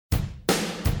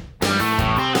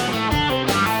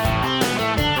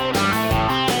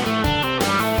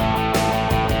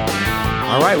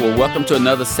right, well, welcome to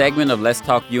another segment of Let's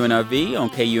Talk UNLV on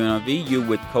KUNLV. You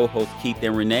with co-host Keith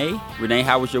and Renee. Renee,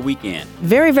 how was your weekend?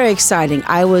 Very, very exciting.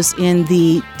 I was in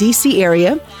the D.C.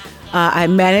 area. I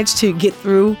managed to get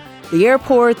through the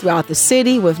airport, throughout the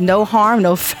city with no harm,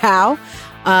 no foul.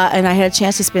 And I had a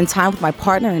chance to spend time with my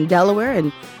partner in Delaware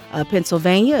and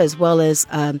Pennsylvania, as well as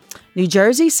New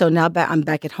Jersey. So now I'm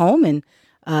back at home and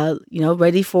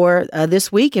ready for this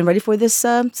week and ready for this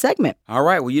segment. All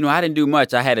right. Well, I didn't do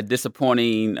much. I had a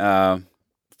disappointing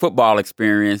football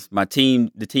experience.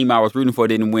 The team I was rooting for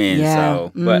didn't win. Yeah.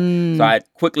 So I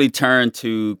quickly turned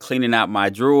to cleaning out my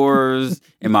drawers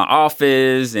in my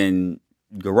office and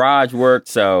garage work.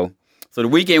 So the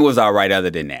weekend was all right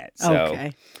other than that. So.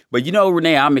 Okay. But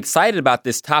Renee, I'm excited about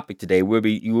this topic today.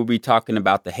 You will be talking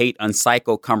about the hate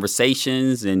uncycled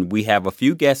conversations, and we have a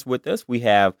few guests with us. We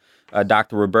have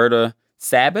Dr. Roberta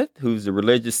Sabbath, who's the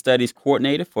Religious Studies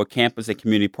Coordinator for Campus and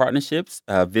Community Partnerships,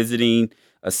 visiting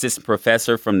assistant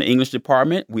professor from the English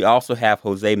department. We also have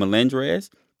Jose Melendrez,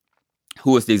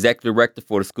 who is the Executive Director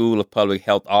for the School of Public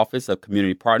Health Office of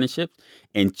Community Partnerships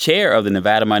and Chair of the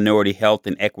Nevada Minority Health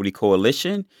and Equity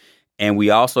Coalition. And we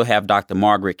also have Dr.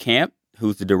 Margaret Camp,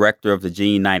 who's the director of the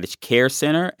Jean Nidetch Care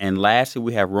Center. And lastly,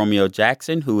 we have Romeo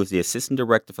Jackson, who is the Assistant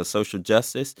Director for Social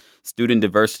Justice, Student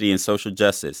Diversity, and Social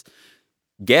Justice.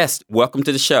 Guest, welcome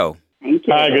to the show. Thank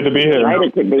you. Hi, good to be here.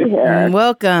 Delighted to be here.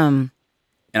 Welcome.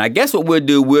 And I guess what we'll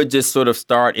do, we'll just sort of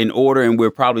start in order, and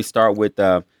we'll probably start with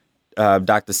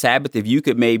Dr. Sabbath. If you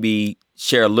could maybe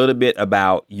share a little bit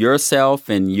about yourself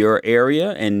and your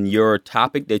area and your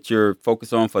topic that you're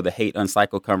focused on for the Hate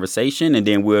Uncycled conversation, and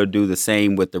then we'll do the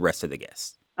same with the rest of the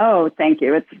guests. Oh, thank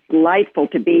you. It's delightful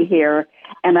to be here,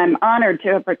 and I'm honored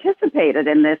to have participated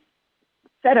in this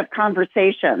set of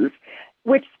conversations,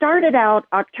 which started out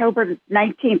October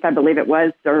 19th, I believe it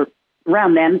was, or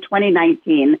around then,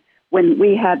 2019, when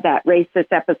we had that racist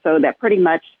episode that pretty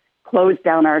much closed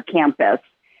down our campus.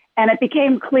 And it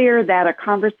became clear that a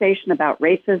conversation about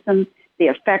racism, the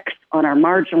effects on our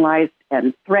marginalized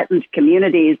and threatened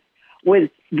communities, was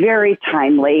very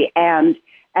timely. And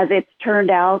as it's turned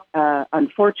out,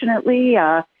 unfortunately,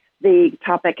 the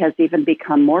topic has even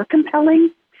become more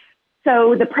compelling.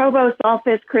 So the provost's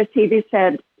office, Chris Hebe,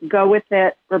 said, go with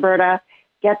it, Roberta.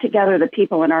 Get together the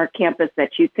people in our campus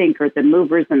that you think are the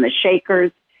movers and the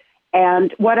shakers.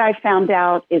 And what I found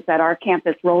out is that our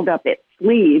campus rolled up its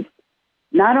sleeves,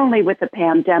 not only with the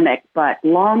pandemic, but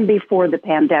long before the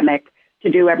pandemic, to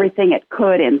do everything it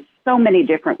could in so many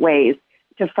different ways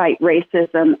to fight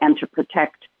racism and to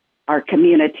protect our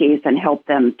communities and help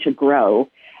them to grow.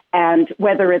 And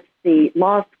whether it's the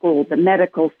law school, the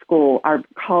medical school, our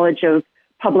College of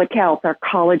Public Health, our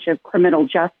College of Criminal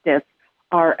Justice,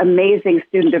 our amazing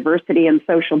student diversity and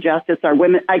social justice, our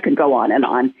women, I could go on and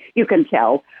on, you can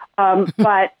tell.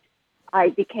 But I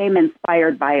became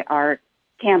inspired by our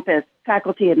campus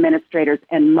faculty, administrators,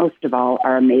 and most of all,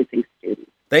 our amazing students.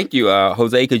 Thank you.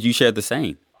 Jose, could you share the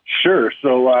same? Sure.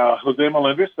 So, Jose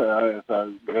Melendrez, as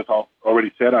I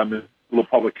already said, I'm in the School of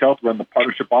Public Health, run the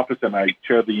partnership office, and I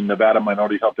chair the Nevada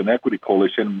Minority Health and Equity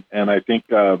Coalition. And I think,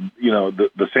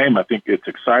 the same. I think it's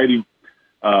exciting.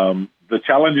 The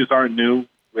challenges aren't new.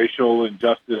 Racial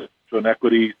injustice, social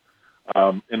inequities.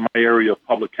 In my area of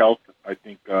public health, I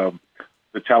think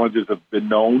the challenges have been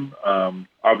known.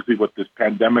 Obviously, what this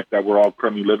pandemic that we're all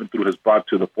currently living through has brought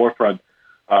to the forefront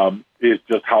is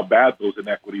just how bad those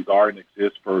inequities are and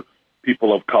exist for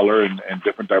people of color and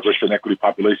different diverse and equity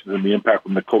populations, and the impact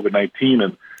from the COVID-19.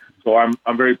 And so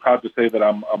I'm very proud to say that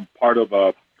I'm part of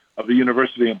the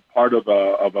university and part of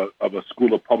a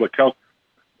school of public health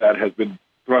that has been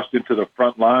thrust into the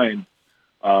front line,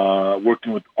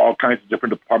 working with all kinds of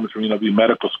different departments from the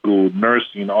medical school,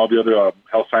 nursing, all the other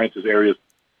health sciences areas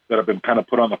that have been kind of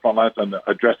put on the front lines on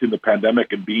addressing the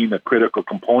pandemic and being a critical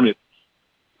component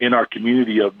in our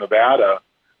community of Nevada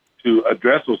to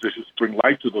address those issues, bring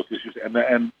light to those issues,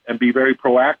 and be very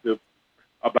proactive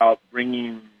about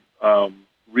bringing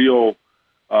real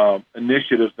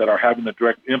initiatives that are having a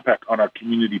direct impact on our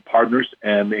community partners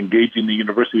and engaging the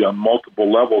university on multiple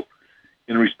levels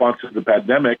in response to the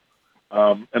pandemic.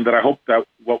 And that I hope that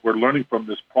what we're learning from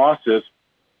this process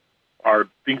are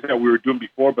things that we were doing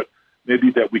before, but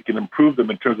maybe that we can improve them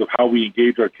in terms of how we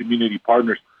engage our community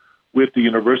partners with the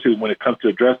university when it comes to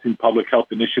addressing public health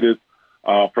initiatives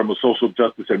from a social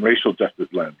justice and racial justice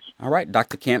lens. All right,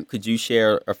 Dr. Camp, could you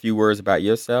share a few words about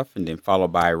yourself and then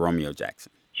followed by Romeo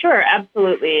Jackson? Sure,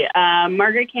 absolutely.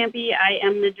 Margaret Campy, I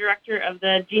am the director of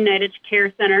the Jean Nidetch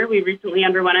Care Center. We recently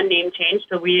underwent a name change,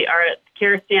 so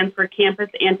CARE stands for Campus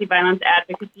Anti-Violence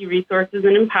Advocacy Resources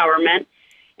and Empowerment.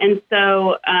 And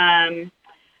so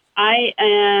I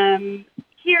am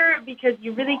here because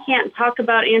you really can't talk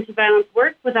about anti-violence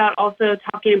work without also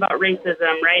talking about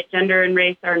racism, right? Gender and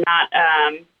race are not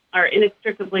are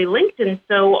inextricably linked, and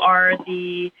so are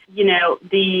the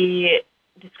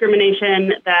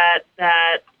discrimination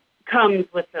that comes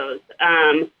with those.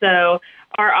 So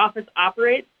our office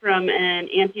operates from an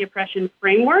anti-oppression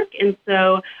framework, and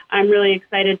so I'm really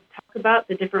excited to talk about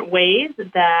the different ways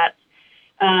that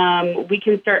we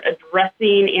can start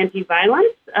addressing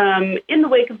anti-violence in the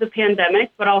wake of the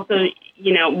pandemic, but also,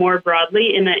 more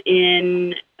broadly in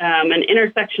an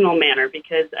intersectional manner,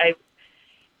 because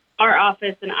our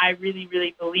office and I really,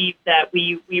 really believe that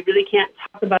we really can't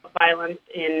talk about violence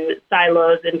in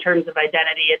silos in terms of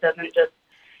identity. It doesn't just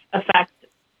affect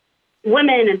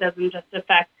women. It doesn't just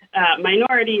affect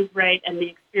minorities, right, and the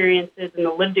experiences and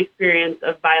the lived experience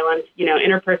of violence,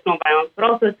 interpersonal violence, but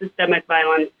also systemic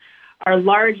violence are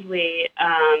largely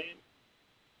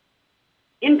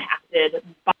impacted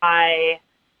by,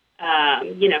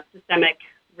 systemic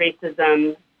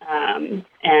racism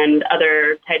and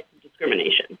other types of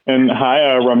discrimination. And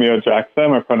hi, Romeo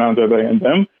Jackson. My pronouns are they and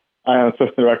them. I am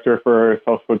Assistant Director for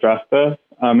Social Justice.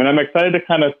 And I'm excited to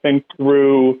kind of think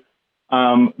through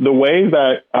the way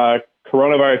that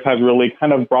coronavirus has really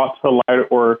kind of brought to light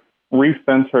or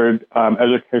recentered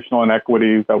educational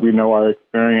inequities that we know are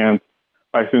experienced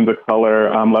by students of color,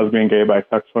 lesbian, gay,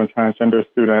 bisexual, and transgender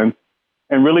students,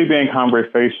 and really being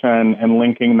conversation and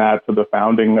linking that to the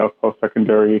founding of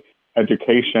post-secondary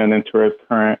education into its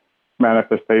current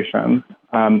manifestations.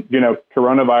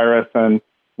 Coronavirus and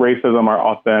racism are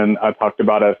often talked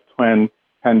about as twin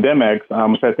pandemics,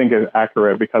 which I think is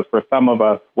accurate because for some of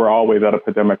us, we're always at a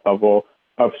pandemic level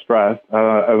of stress,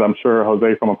 as I'm sure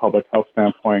Jose from a public health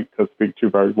standpoint could speak to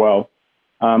very well.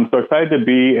 So excited to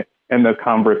be in this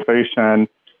conversation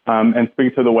and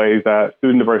speak to the ways that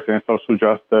student diversity and social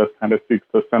justice kind of seeks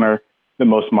to center the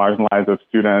most marginalized of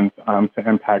students to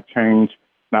impact change,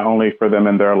 not only for them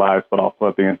in their lives, but also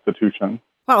at the institution.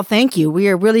 Well, thank you. We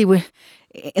are really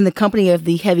in the company of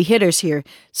the heavy hitters here.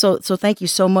 So thank you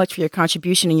so much for your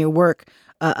contribution and your work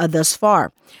thus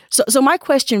far. So my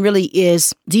question really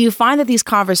is, do you find that these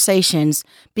conversations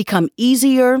become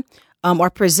easier or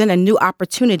present a new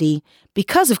opportunity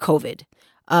because of COVID?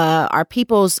 Are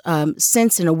people's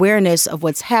sense and awareness of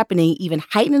what's happening even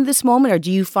heightened in this moment, or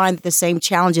do you find that the same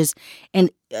challenges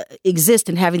exist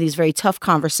in having these very tough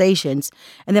conversations?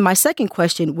 And then my second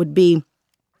question would be,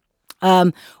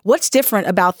 what's different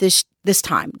about this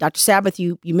time? Dr. Sabbath,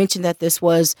 you mentioned that this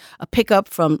was a pickup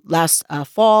from last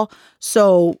fall.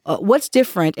 So what's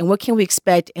different and what can we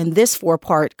expect in this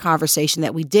 4-part conversation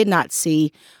that we did not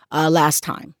see last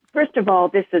time? First of all,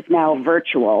 this is now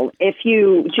virtual. If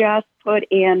you just put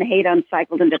in Hate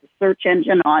Uncycled into the search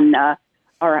engine on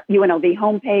our UNLV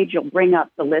homepage, you'll bring up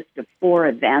the list of 4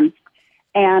 events.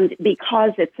 And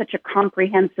because it's such a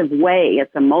comprehensive way,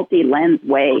 it's a multi-lens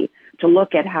way to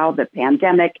look at how the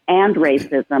pandemic and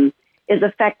racism is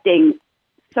affecting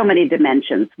so many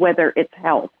dimensions, whether it's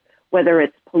health, whether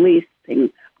it's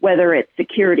policing, whether it's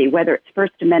security, whether it's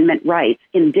First Amendment rights,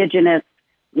 indigenous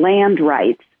land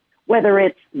rights, whether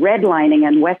it's redlining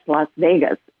in West Las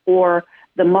Vegas or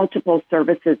the multiple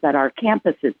services that our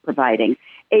campus is providing.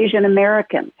 Asian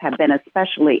Americans have been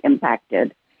especially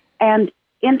impacted. And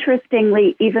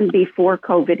interestingly, even before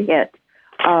COVID hit,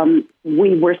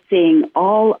 we were seeing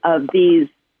all of these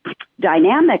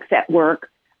dynamics at work,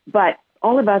 but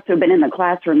all of us who have been in the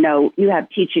classroom know you have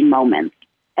teaching moments,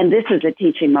 and this is a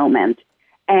teaching moment.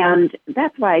 And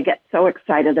that's why I get so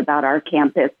excited about our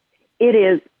campus. It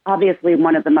is obviously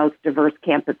one of the most diverse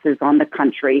campuses on the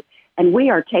country, and we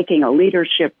are taking a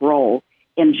leadership role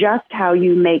in just how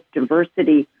you make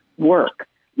diversity work,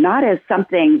 not as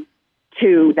something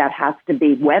that has to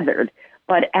be weathered,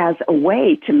 but as a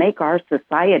way to make our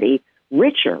society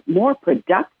richer, more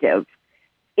productive,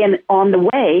 on the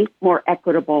way, more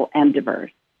equitable and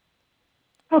diverse.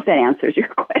 Hope that answers your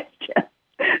question.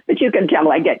 But you can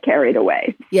tell I get carried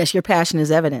away. Yes, your passion is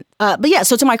evident. But yeah,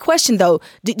 so to my question, though,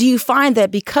 do you find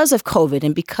that because of COVID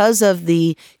and because of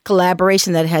the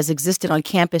collaboration that has existed on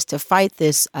campus to fight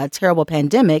this terrible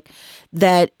pandemic,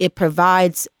 that it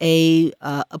provides a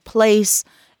place,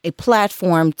 a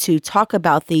platform to talk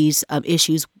about these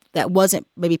issues that wasn't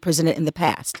maybe presented in the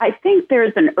past? I think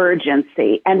there's an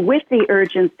urgency, and with the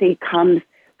urgency comes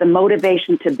the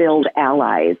motivation to build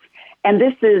allies. And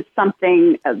this is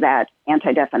something that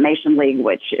Anti-Defamation League,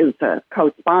 which is a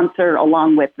co-sponsor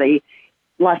along with the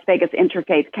Las Vegas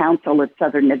Interfaith Council of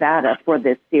Southern Nevada for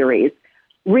this series,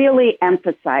 really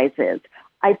emphasizes.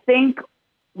 I think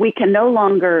we no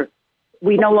longer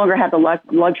have the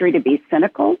luxury to be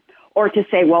cynical or to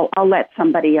say, well, I'll let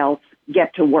somebody else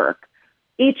get to work.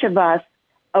 Each of us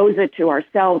owes it to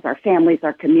ourselves, our families,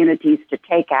 our communities to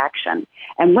take action.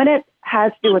 And when it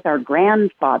has to do with our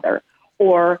grandfather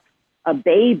or a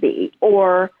baby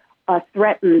or a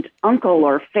threatened uncle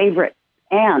or favorite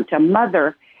aunt, a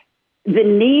mother, the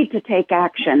need to take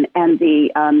action and the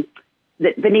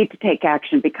need to take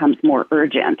action becomes more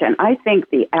urgent. And I think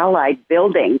the Allied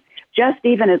building, just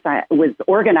even as I was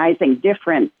organizing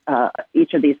different,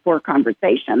 each of these 4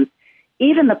 conversations,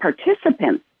 even the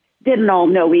participants didn't all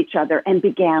know each other and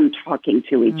began talking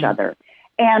to each other.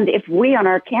 And if we on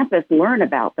our campus learn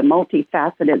about the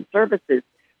multifaceted services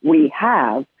we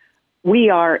have,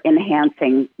 we are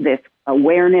enhancing this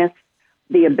awareness,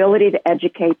 the ability to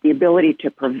educate, the ability to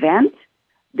prevent,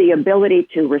 the ability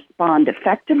to respond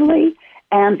effectively,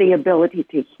 and the ability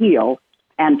to heal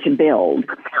and to build.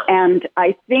 And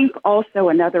I think also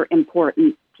another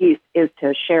important piece is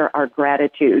to share our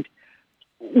gratitude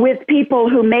with people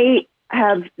who may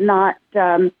have not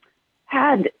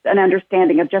had an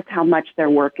understanding of just how much their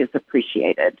work is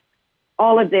appreciated.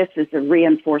 All of this is a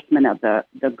reinforcement of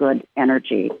the good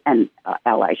energy and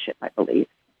allyship, I believe.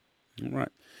 All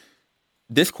right.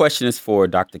 This question is for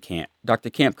Dr. Camp. Dr.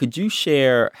 Camp, could you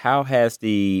share how has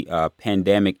the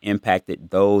pandemic impacted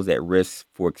those at risk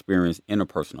for experiencing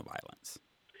interpersonal violence?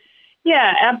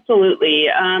 Yeah, absolutely.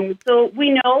 So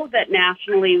we know that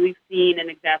nationally we've seen an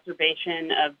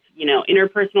exacerbation of,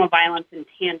 interpersonal violence in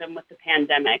tandem with the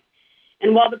pandemic.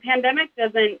 And while the pandemic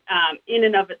doesn't in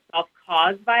and of itself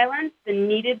cause violence, the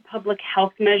needed public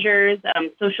health measures,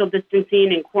 social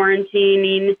distancing and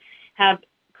quarantining have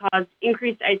caused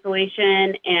increased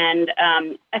isolation, and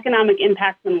economic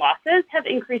impacts and losses have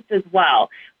increased as well,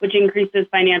 which increases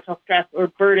financial stress or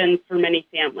burdens for many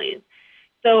families.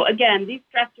 So again, these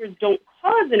stressors don't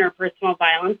cause interpersonal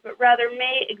violence, but rather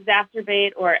may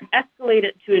exacerbate or escalate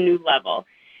it to a new level.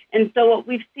 And so what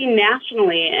we've seen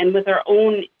nationally and with our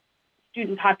own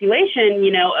student population,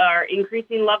 are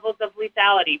increasing levels of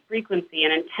lethality, frequency,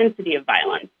 and intensity of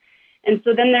violence. And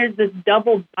so then there's this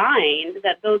double bind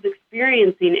that those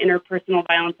experiencing interpersonal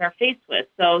violence are faced with.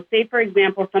 So say, for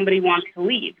example, somebody wants to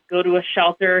leave, go to a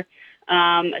shelter,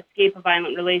 escape a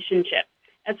violent relationship.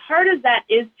 As hard as that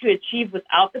is to achieve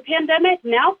without the pandemic,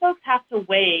 now folks have to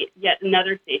weigh yet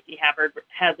another safety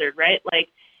hazard, right? Like,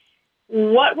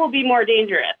 what will be more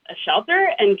dangerous, a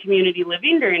shelter and community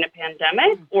living during a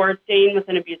pandemic or staying with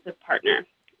an abusive partner?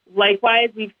 Likewise,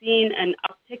 we've seen an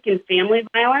uptick in family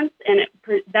violence, and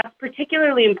that's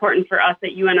particularly important for us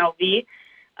at UNLV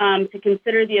to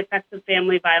consider the effects of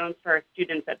family violence for our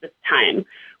students at this time.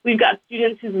 We've got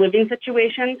students whose living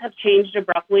situations have changed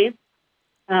abruptly,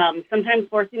 sometimes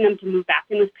forcing them to move back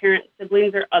in with parents,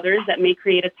 siblings, or others that may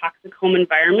create a toxic home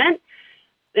environment.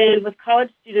 And with college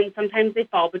students, sometimes they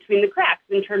fall between the cracks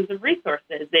in terms of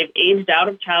resources. They've aged out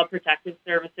of child protective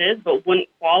services, but wouldn't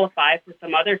qualify for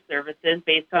some other services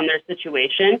based on their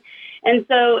situation. And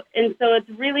so it's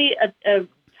really a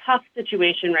tough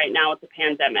situation right now with the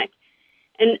pandemic.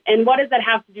 And what does that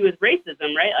have to do with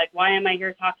racism, right? Like, why am I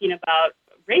here talking about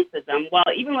racism? Well,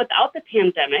 even without the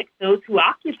pandemic, those who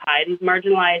occupy these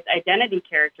marginalized identity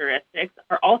characteristics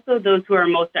are also those who are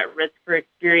most at risk for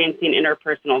experiencing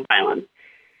interpersonal violence.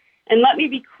 And let me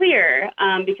be clear,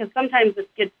 because sometimes this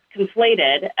gets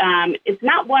conflated, it's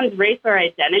not one's race or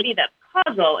identity that's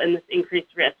causal in this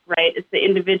increased risk, right? It's the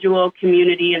individual,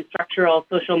 community, and structural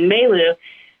social milieu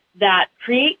that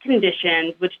create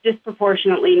conditions which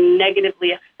disproportionately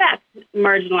negatively affect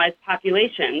marginalized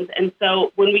populations. And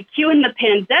so when we cue in the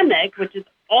pandemic, which is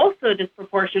also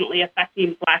disproportionately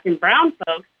affecting Black and Brown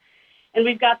folks, and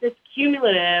we've got this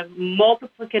cumulative,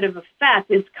 multiplicative effect,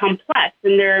 it's complex,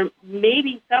 and there may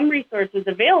be some resources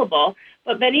available,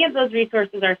 but many of those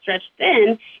resources are stretched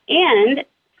thin, and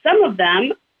some of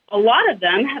them, a lot of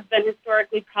them, have been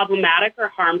historically problematic or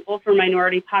harmful for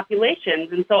minority populations.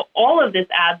 And so all of this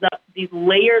adds up to these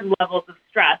layered levels of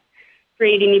stress,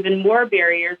 creating even more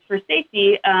barriers for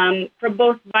safety from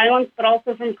both violence, but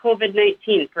also from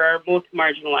COVID-19 for our most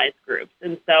marginalized groups.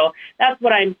 And so that's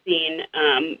what I'm seeing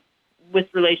with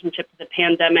relationship to the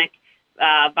pandemic,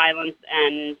 violence,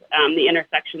 and the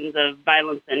intersections of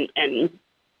violence and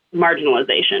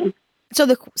marginalization. So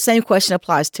the same question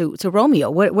applies to Romeo.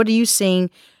 What are you seeing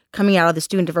coming out of the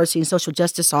Student Diversity and Social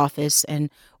Justice Office, and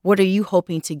what are you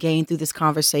hoping to gain through this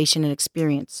conversation and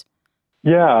experience?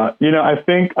 Yeah, I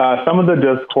think some of the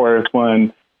discourse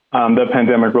when the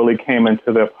pandemic really came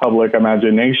into the public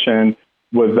imagination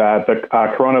was that the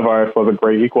coronavirus was a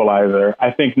great equalizer.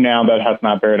 I think now that has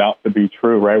not bared out to be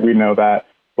true, right? We know that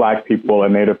Black people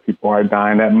and Native people are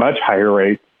dying at much higher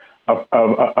rates of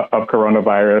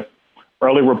coronavirus.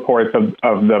 Early reports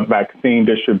of the vaccine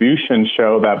distribution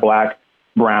show that Black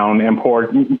brown, and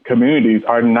poor communities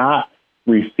are not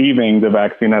receiving the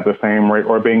vaccine at the same rate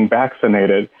or being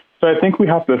vaccinated. So I think we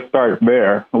have to start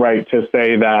there, right, to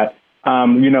say that,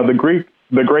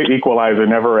 the great equalizer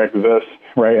never exists,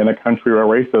 right, in a country where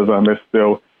racism is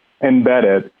still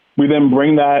embedded. We then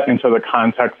bring that into the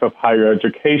context of higher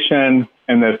education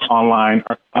in this online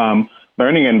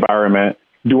learning environment.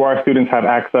 Do our students have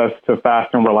access to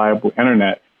fast and reliable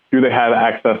internet? Do they have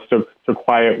access to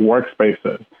quiet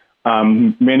workspaces?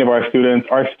 Many of our students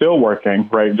are still working,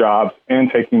 right, jobs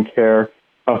and taking care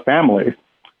of families.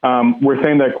 We're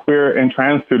saying that queer and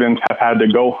trans students have had to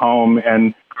go home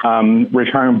and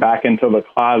return back into the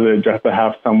closet just to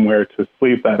have somewhere to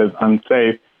sleep that is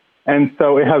unsafe. And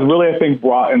so it has really, I think,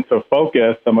 brought into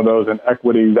focus some of those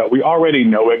inequities that we already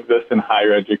know exist in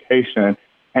higher education.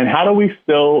 And how do we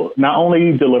still not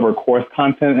only deliver course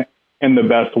content in the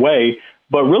best way,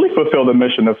 but really fulfill the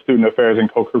mission of student affairs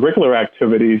and co-curricular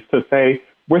activities to say,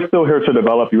 we're still here to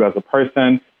develop you as a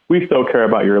person. We still care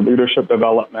about your leadership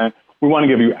development. We want to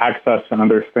give you access to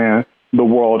understand the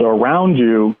world around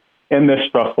you in this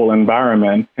stressful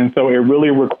environment. And so it really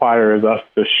requires us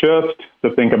to shift,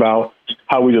 to think about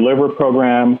how we deliver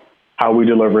programs, how we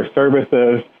deliver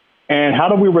services, and how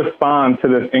do we respond to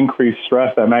this increased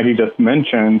stress that Maggie just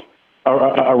mentioned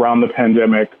around the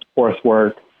pandemic,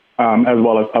 coursework, as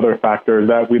well as other factors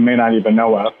that we may not even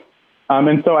know of.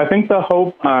 And so I think the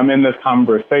hope in this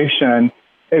conversation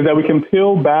is that we can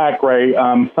peel back, right,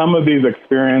 some of these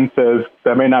experiences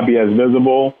that may not be as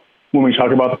visible when we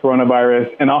talk about the coronavirus,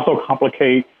 and also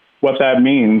complicate what that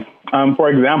means. For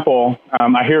example,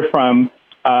 I hear from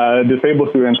disabled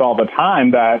students all the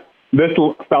time that this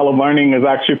style of learning is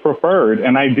actually preferred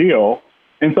and ideal.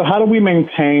 And so how do we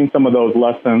maintain some of those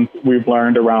lessons we've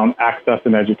learned around access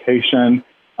and education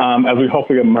as we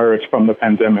hopefully emerge from the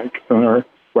pandemic sooner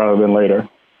rather than later?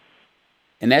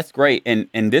 And that's great. And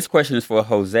this question is for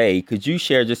Jose. Could you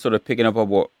share, just sort of picking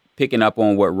up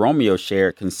on what Romeo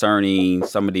shared concerning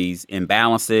some of these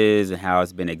imbalances and how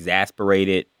it's been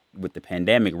exacerbated with the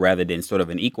pandemic rather than sort of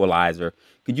an equalizer?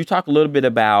 Could you talk a little bit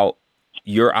about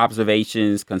your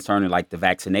observations concerning like the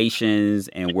vaccinations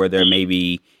and where there may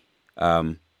be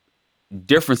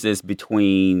differences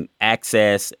between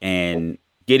access and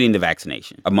getting the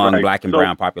vaccination among Black and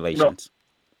brown populations?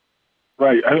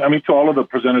 Right. I mean, to all of the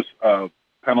presenters,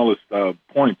 panelists'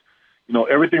 points,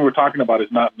 everything we're talking about is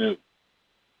not new.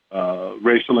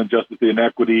 Racial injustice, the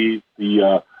inequities,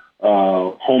 the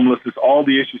homelessness, all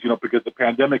the issues, because the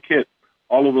pandemic hit,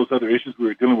 all of those other issues we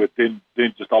were dealing with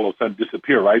didn't just all of a sudden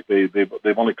disappear, right?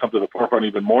 They've only come to the forefront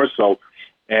even more so.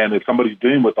 And if somebody's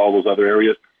dealing with all those other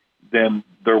areas, then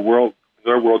their world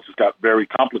just got very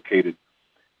complicated.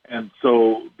 And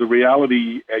so the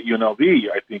reality at UNLV,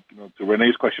 I think, to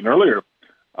Renee's question earlier,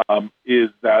 is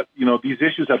that, these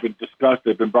issues have been discussed,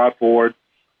 they've been brought forward.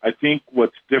 I think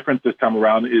what's different this time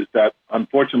around is that,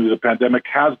 unfortunately, the pandemic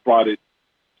has brought it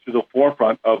to the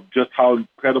forefront of just how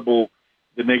incredible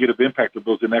the negative impact of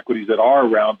those inequities that are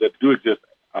around, that do exist,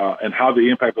 and how they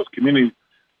impact those communities.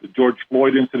 The George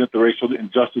Floyd incident, the racial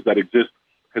injustice that exists,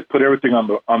 has put everything on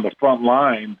the front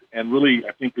lines, and really,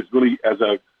 I think, is really as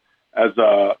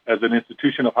an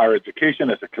institution of higher education,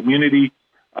 as a community,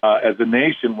 as a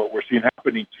nation, what we're seeing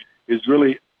happening is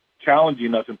really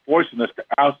challenging us and forcing us to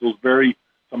ask those very,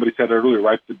 somebody said earlier,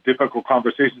 right, the difficult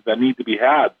conversations that need to be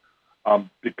had,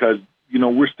 because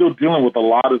we're still dealing with a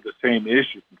lot of the same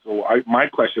issues. And so my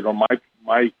question, or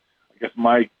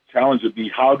my challenge would be,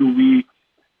 how do we,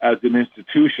 as an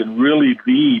institution, really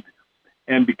lead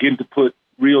and begin to put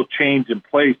real change in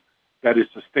place that is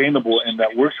sustainable and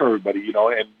that works for everybody?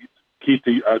 And Keith,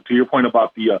 to your point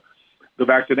about the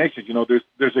vaccinations,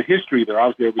 there's a history there.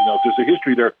 Obviously, everybody knows there's a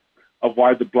history there of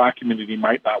why the Black community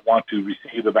might not want to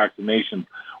receive the vaccination,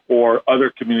 or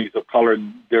other communities of color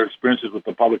and their experiences with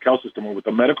the public health system or with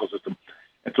the medical system.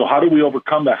 And so how do we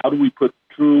overcome that? How do we put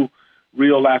true,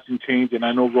 real, lasting change? And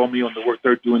I know Romeo and the work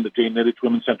they're doing, the Jane Nitich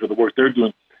Women's Center, the work they're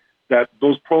doing, that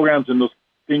those programs and those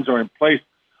things are in place.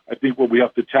 I think what we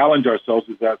have to challenge ourselves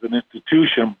is, as an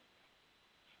institution,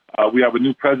 we have a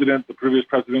new president, the previous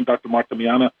president, Dr. Marta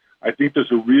Miana. I think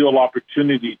there's a real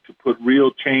opportunity to put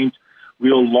real change,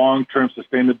 real long-term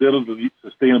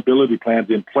sustainability plans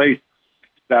in place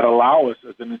that allow us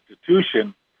as an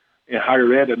institution in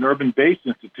higher ed, an urban-based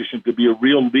institution, to be a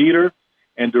real leader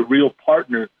and a real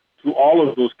partner to all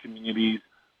of those communities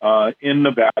in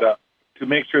Nevada, to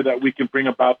make sure that we can bring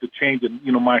about the change. And,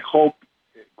 my hope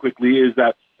quickly is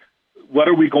that, what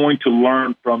are we going to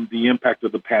learn from the impact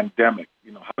of the pandemic?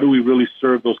 How do we really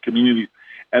serve those communities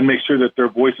and make sure that their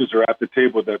voices are at the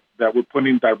table, that we're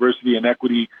putting diversity and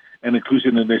equity and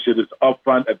inclusion initiatives up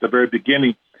front at the very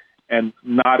beginning, and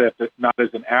not as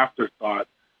an afterthought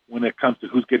when it comes to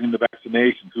who's getting the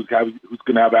vaccinations, who's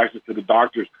going to have access to the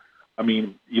doctors. I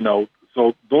mean,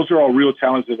 so those are all real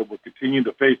challenges that we're continuing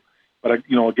to face. But,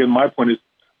 again, my point is,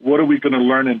 what are we going to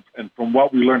learn? And from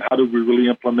what we learn, how do we really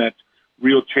implement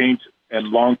real change and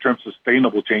long-term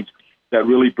sustainable change that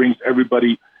really brings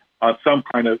everybody on some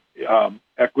kind of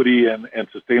equity and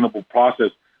sustainable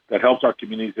process that helps our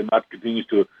communities and not continues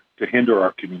to hinder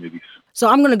our communities? So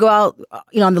I'm going to go out,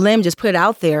 on the limb, just put it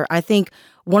out there. I think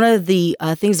one of the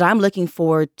things that I'm looking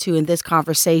forward to in this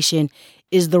conversation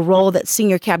is the role that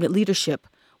senior cabinet leadership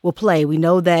will play. We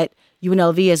know that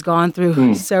UNLV has gone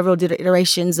through several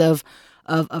iterations of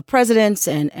presidents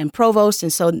and provosts,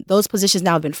 and so those positions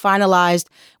now have been finalized.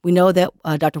 We know that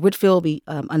Dr. Whitfield will be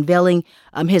unveiling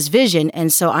his vision,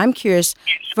 and so I'm curious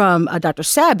from Dr.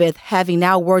 Sabath, having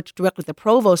now worked directly with the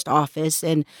provost office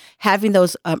and having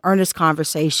those earnest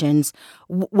conversations,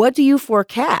 what do you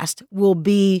forecast will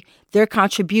be their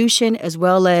contribution as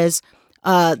well as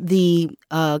the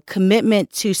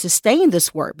commitment to sustain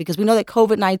this work? Because we know that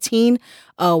COVID-19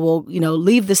 will,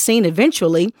 leave the scene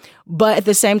eventually. But at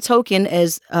the same token,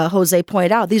 as Jose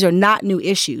pointed out, these are not new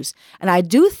issues. And I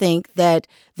do think that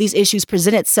these issues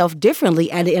present itself differently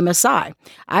at the MSI.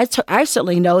 I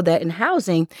certainly know that in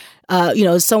housing,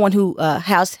 as someone who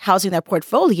has housing in their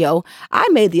portfolio, I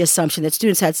made the assumption that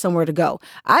students had somewhere to go.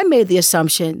 I made the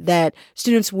assumption that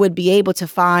students would be able to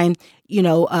find,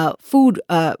 food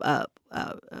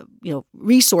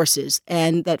resources,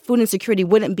 and that food insecurity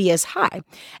wouldn't be as high.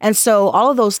 And so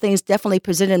all of those things definitely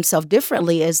present themselves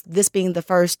differently, as this being the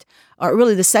first, or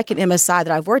really the second MSI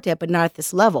that I've worked at, but not at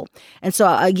this level. And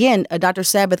so again, Dr.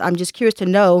 Sabath, I'm just curious to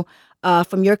know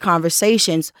from your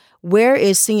conversations, where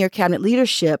is senior cabinet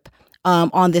leadership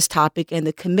on this topic and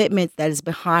the commitment that is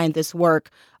behind this work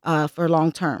for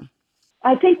long term?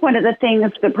 I think one of the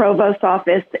things the Provost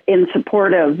Office, in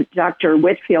support of Dr.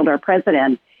 Whitfield, our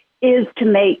president, is to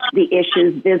make the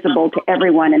issues visible to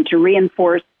everyone and to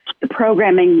reinforce the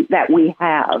programming that we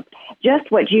have. Just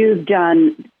what you've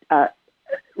done,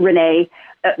 Renee,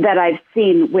 that I've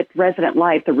seen with Resident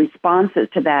Life, the responses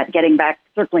to that,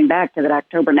 circling back to that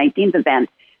October 19th event,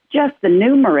 just the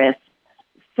numerous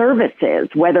services,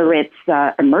 whether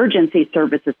it's emergency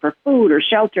services for food or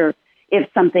shelter if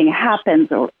something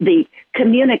happens, or the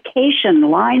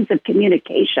lines of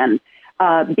communication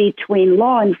between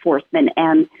law enforcement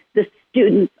and the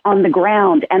students on the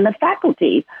ground and the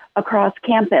faculty across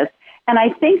campus. And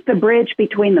I think the bridge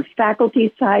between the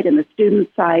faculty side and the student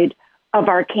side of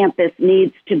our campus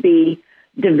needs to be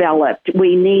developed.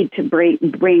 We need to bring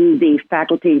the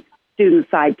faculty-student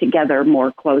side together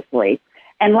more closely.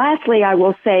 And lastly, I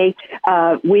will say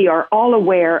we are all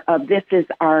aware of this is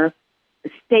our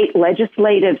state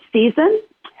legislative season.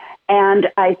 And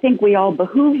I think we all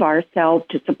behoove ourselves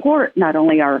to support not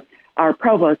only our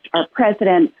provost, our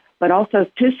president, but also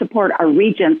to support our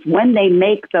regents when they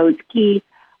make those key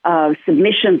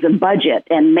submissions of budget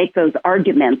and make those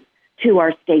arguments to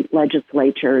our state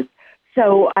legislatures.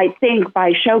 So I think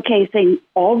by showcasing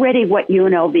already what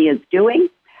UNLV is doing,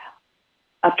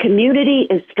 a community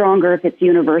is stronger if its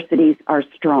universities are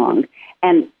strong.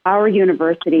 And our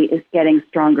university is getting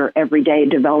stronger every day,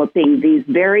 developing these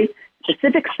very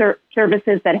specific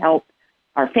services that help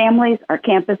our families, our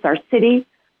campus, our city.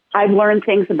 I've learned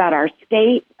things about our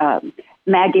state.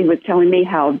 Maggie was telling me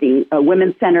how the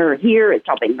Women's Center here is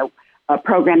helping the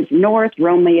programs north,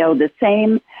 Romeo the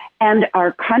same, and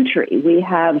our country. We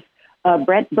have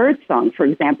Brett Birdsong, for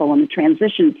example, on the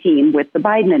transition team with the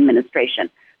Biden administration.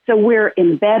 So we're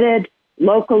embedded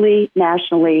locally,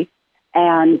 nationally,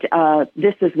 and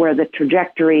this is where the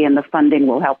trajectory and the funding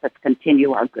will help us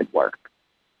continue our good work.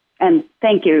 And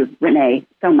thank you, Renee,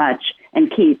 so much,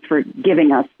 and Keith, for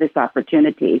giving us this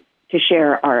opportunity to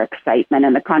share our excitement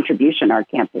and the contribution our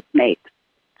campus makes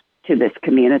to this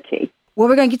community. Well,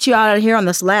 we're going to get you out of here on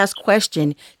this last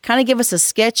question. Kind of give us a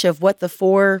sketch of what the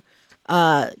four,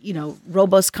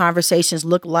 robust conversations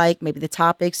look like, maybe the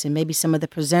topics and maybe some of the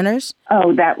presenters.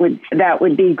 Oh, that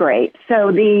would be great.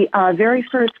 So the very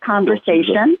first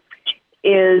conversation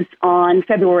is on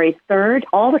February 3rd.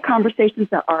 All the conversations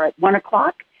are at 1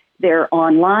 o'clock. They're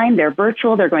online, they're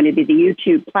virtual, they're going to be the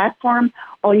YouTube platform.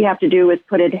 All you have to do is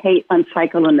put in Hate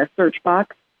Uncycle in the search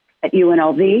box at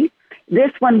UNLV. This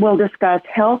one will discuss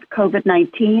health,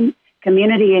 COVID-19,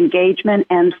 community engagement,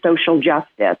 and social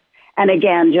justice. And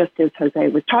again, just as Jose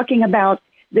was talking about,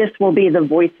 this will be the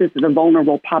voices of the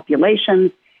vulnerable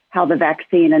populations, how the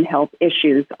vaccine and health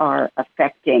issues are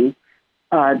affecting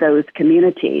those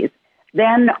communities.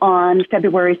 Then on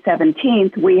February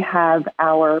 17th, we have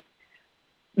our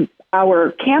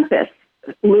campus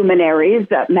luminaries.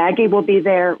 Maggie will be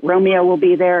there. Romeo will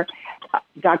be there.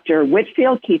 Dr.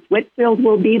 Whitfield, Keith Whitfield,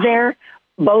 will be there,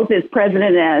 both as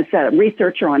president and as a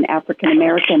researcher on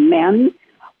African-American men.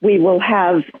 We will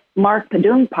have Mark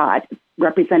Padungpat,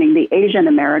 representing the Asian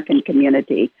American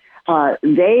community.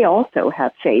 They also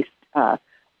have faced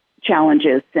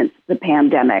challenges since the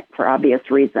pandemic for obvious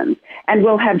reasons. And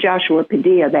we'll have Joshua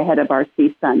Padilla, the head of our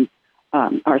CSUN,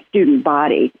 our student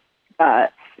body,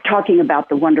 talking about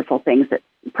the wonderful things that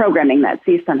programming that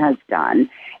CSUN has done.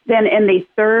 Then in the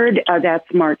third, that's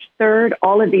March 3rd,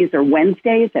 all of these are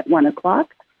Wednesdays at 1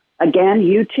 o'clock. Again,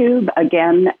 YouTube.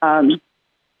 Again,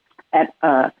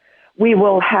 we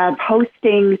will have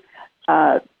hosting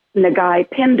Nagai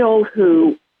Pindle,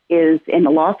 who is in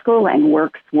the law school and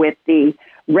works with the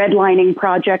Redlining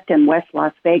Project in West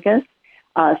Las Vegas.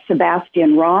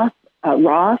 Sebastian Ross, a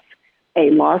law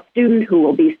student who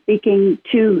will be speaking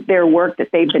to their work that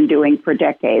they've been doing for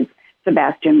decades.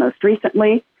 Sebastian most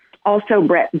recently. Also,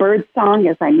 Brett Birdsong,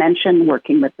 as I mentioned,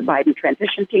 working with the Biden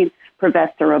transition team,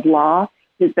 professor of law,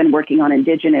 who's been working on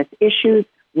indigenous issues.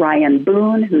 Ryan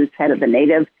Boone, who's head of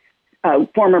the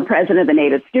former president of the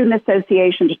Native Student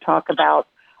Association, to talk about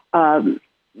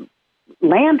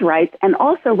land rights and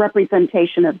also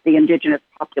representation of the indigenous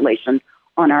population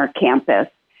on our campus.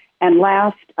 And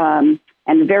last, and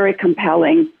very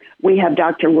compelling, we have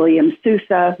Dr. William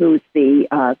Sousa, who's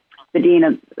the Dean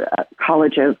of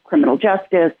College of Criminal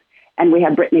Justice, and we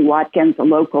have Brittany Watkins, a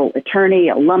local attorney,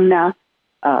 alumna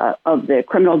of the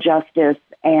criminal justice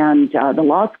and the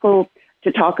law school,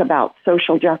 to talk about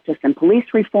social justice and police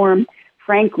reform.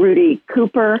 Frank Rudy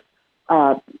Cooper,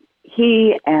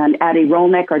 he and Addie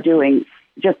Rolnick are doing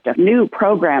just a new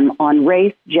program on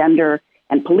race, gender,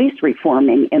 and police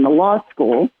reforming in the law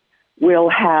school. We'll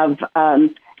have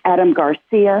Adam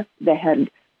Garcia, the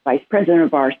head vice president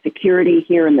of our security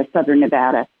here in the Southern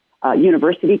Nevada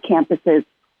University campuses,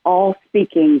 all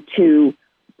speaking to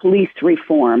police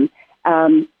reform,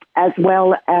 as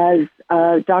well as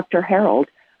Dr. Harold,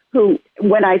 who,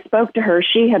 when I spoke to her,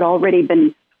 she had already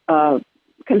been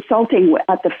consulting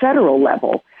at the federal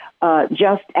level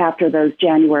just after those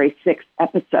January 6th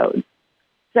episodes.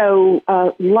 So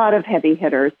a lot of heavy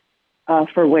hitters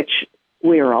for which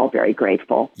we are all very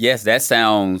grateful. Yes, that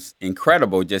sounds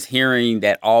incredible. Just hearing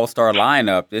that all-star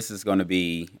lineup, this is going to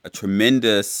be a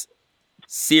tremendous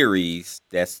series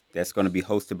that's going to be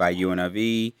hosted by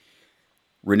UNLV.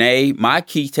 Renee, my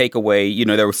key takeaway,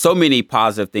 there were so many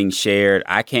positive things shared.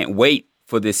 I can't wait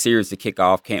for this series to kick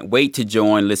off. Can't wait to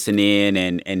join, listen in,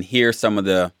 and hear some of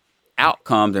the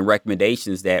outcomes and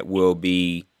recommendations that will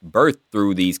be birthed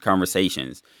through these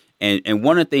conversations. And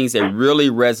one of the things that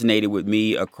really resonated with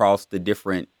me across the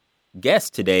different guests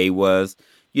today was,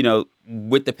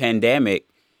 with the pandemic,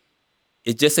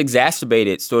 it just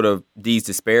exacerbated sort of these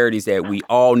disparities that we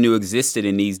all knew existed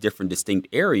in these different distinct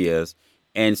areas.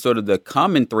 And sort of the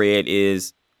common thread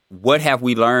is, what have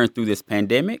we learned through this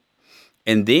pandemic?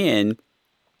 And then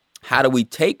how do we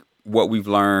take what we've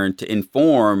learned to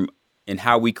inform and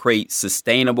how we create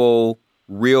sustainable,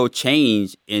 real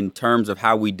change in terms of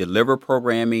how we deliver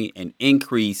programming and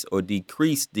increase or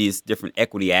decrease these different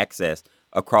equity access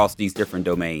across these different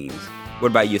domains?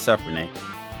 What about yourself, Renee?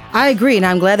 I agree, and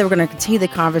I'm glad that we're going to continue the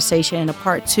conversation in a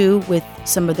part 2 with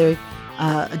some of the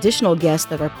additional guests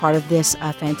that are part of this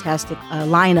fantastic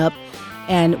lineup.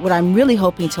 And what I'm really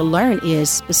hoping to learn is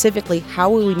specifically, how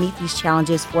will we meet these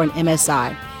challenges for an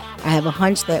MSI? I have a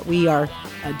hunch that we are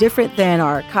different than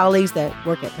our colleagues that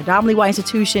work at predominantly white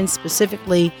institutions.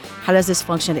 Specifically, how does this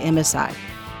function at MSI?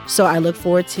 So I look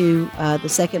forward to the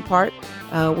second part,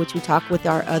 which we talk with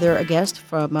our other guest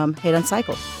from Hate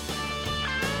Uncycled.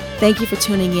 Thank you for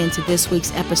tuning in to this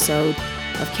week's episode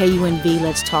of KUNV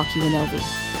Let's Talk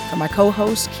UNLV. For my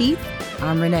co-host, Keith,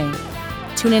 I'm Renee.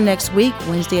 Tune in next week,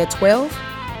 Wednesday at 12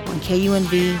 on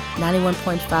KUNV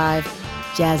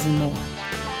 91.5 Jazz and More.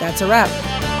 That's a wrap.